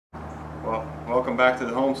Welcome back to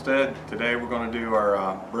the homestead. Today we're going to do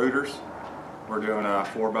our brooders. We're doing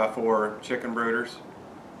 4x4 chicken brooders.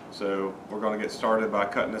 So we're going to get started by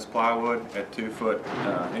cutting this plywood at 2-foot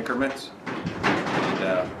increments,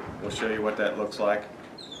 and we'll show you what that looks like.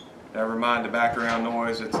 Never mind the background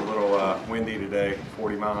noise, it's a little windy today,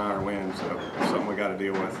 40-mile-an-hour wind, so it's something we got to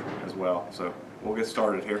deal with as well. So we'll get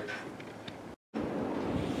started here.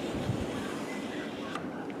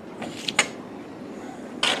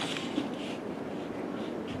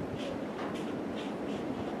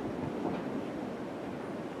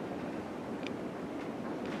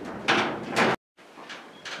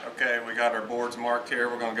 Okay, we got our boards marked here.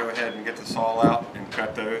 We're going to go ahead and get the saw out and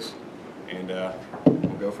cut those, and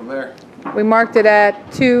we'll go from there. We marked it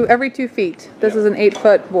at every 2 feet. This is an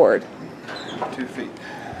 8-foot board. 2 feet.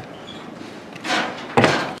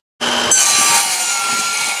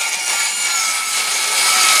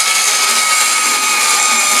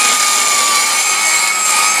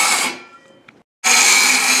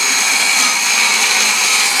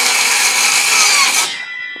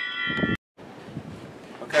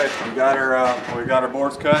 Okay, we got our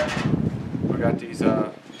boards cut. We got these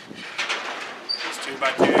 2x2s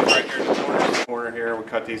right here in the corner here. We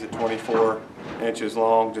cut these at 24 inches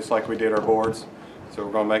long, just like we did our boards. So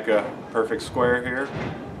we're going to make a perfect square here,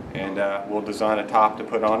 and we'll design a top to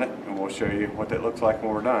put on it, and we'll show you what that looks like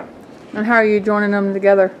when we're done. And how are you joining them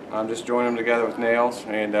together? I'm just joining them together with nails,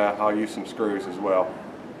 and I'll use some screws as well.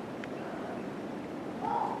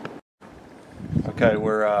 Okay,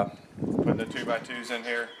 we're putting the 2x2s in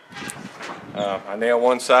here. I nail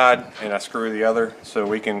one side and I screw the other so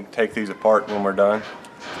we can take these apart when we're done,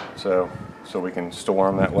 so we can store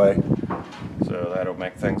them that way. So that'll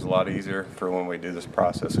make things a lot easier for when we do this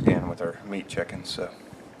process again with our meat chickens. So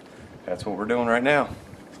that's what we're doing right now.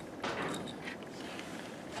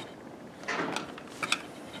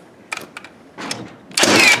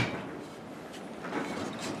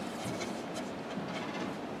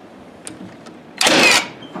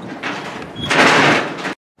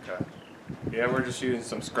 Yeah, we're just using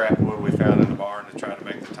some scrap wood we found in the barn to try to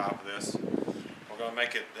make the top of this. We're going to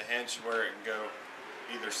make it the hinge where it can go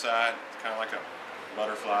either side. It's kind of like a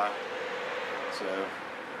butterfly. So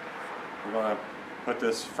we're going to put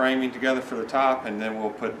this framing together for the top, and then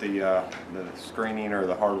we'll put the screening or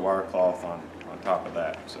the hardwire cloth on top of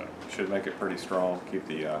that. So it should make it pretty strong, keep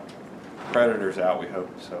the predators out, we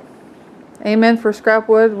hope. So. Amen for scrap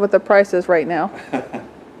wood with the prices right now.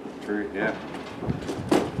 True, yeah.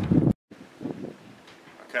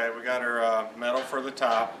 Okay, we got our metal for the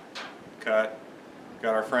top cut,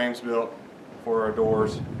 got our frames built for our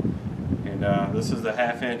doors, and this is the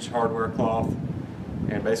 1/2-inch hardware cloth,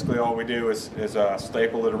 and basically all we do is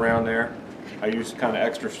staple it around there. I use kind of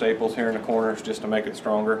extra staples here in the corners just to make it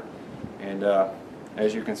stronger, and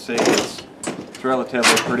as you can see, it's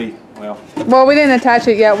relatively pretty, well, we didn't attach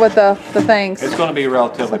it yet with the things. It's going to be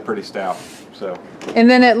relatively pretty stout. So. And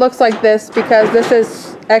then it looks like this because this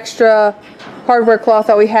is extra hardware cloth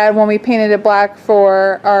that we had when we painted it black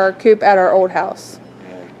for our coop at our old house.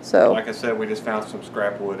 And so, like I said, we just found some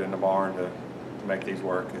scrap wood in the barn to make these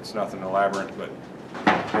work. It's nothing elaborate, but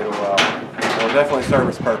it'll definitely serve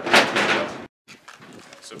its purpose.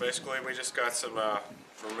 So basically, we just got some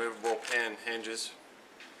removable pin hinges,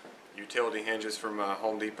 utility hinges from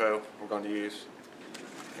Home Depot. We're going to use,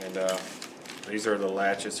 and these are the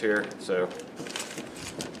latches here. So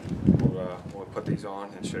we'll put these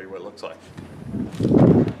on and show you what it looks like.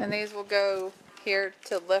 And these will go here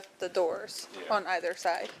to lift the doors on either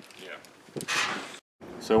side. Yeah.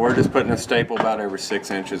 So we're just putting a staple about every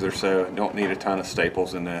 6 inches or so. Don't need a ton of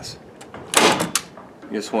staples in this.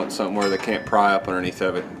 You just want something where they can't pry up underneath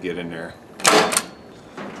of it and get in there.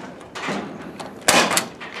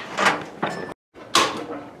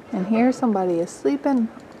 And here somebody is sleeping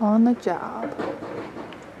on the job.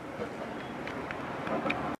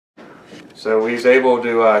 So we was able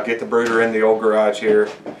to get the brooder in the old garage here.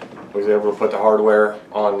 We was able to put the hardware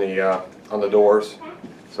on the doors.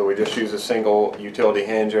 So we just used a single utility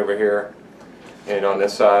hinge over here, and on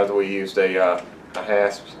this side we used a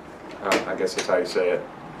hasp. I guess that's how you say it.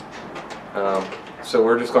 So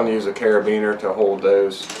we're just going to use a carabiner to hold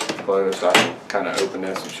those closed. I can kind of open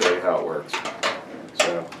this and show you how it works.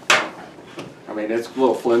 So, I mean, it's a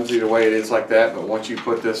little flimsy the way it is like that, but once you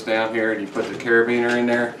put this down here and you put the carabiner in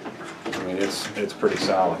there, I mean, it's pretty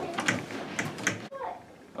solid.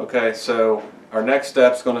 Okay, so our next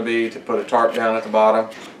step is going to be to put a tarp down at the bottom.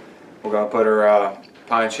 We're going to put our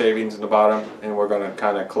pine shavings in the bottom, and we're going to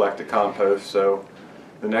kind of collect the compost. So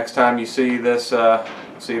the next time you see this,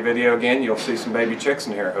 see a video again, you'll see some baby chicks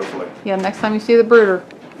in here, hopefully. Yeah, next time you see the brooder.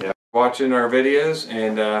 watching our videos,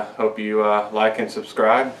 and hope you like and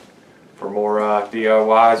subscribe for more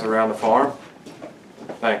DIYs around the farm.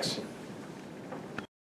 Thanks.